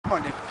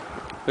Come on, dude.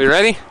 We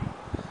ready?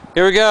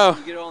 Here we go.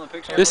 You get it on the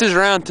picture? This is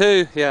round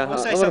 2. Yeah, We'll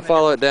say I'm gonna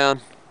follow it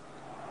down.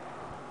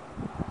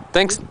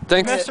 Thanks. Do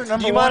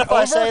you mind if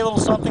I say a little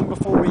something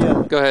before we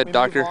Go ahead, we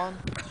doctor. move on?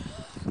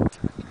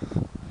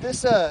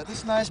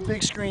 This nice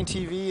big screen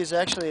TV is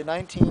actually a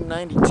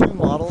 1992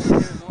 model.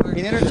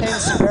 It entertained the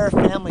Samara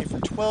family for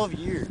 12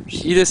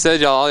 years. You just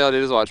said all y'all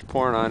did is watch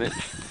porn on it.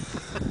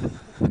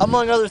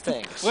 Among other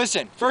things.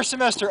 Listen, first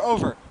semester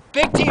over.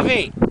 Big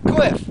TV.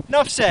 Cliff.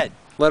 Enough said.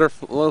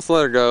 Let's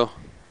let her go.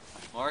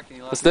 Mark, can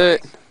you Let's do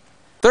it.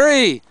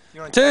 3,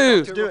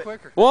 2,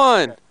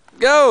 1,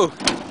 go!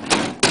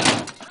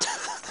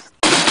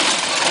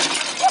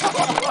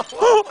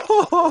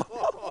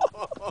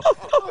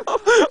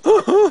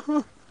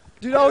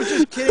 Dude, I was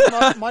just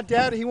kidding. My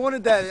dad, he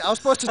wanted that. I was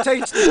supposed to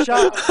taste the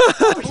shot.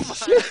 Oh,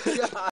 shit.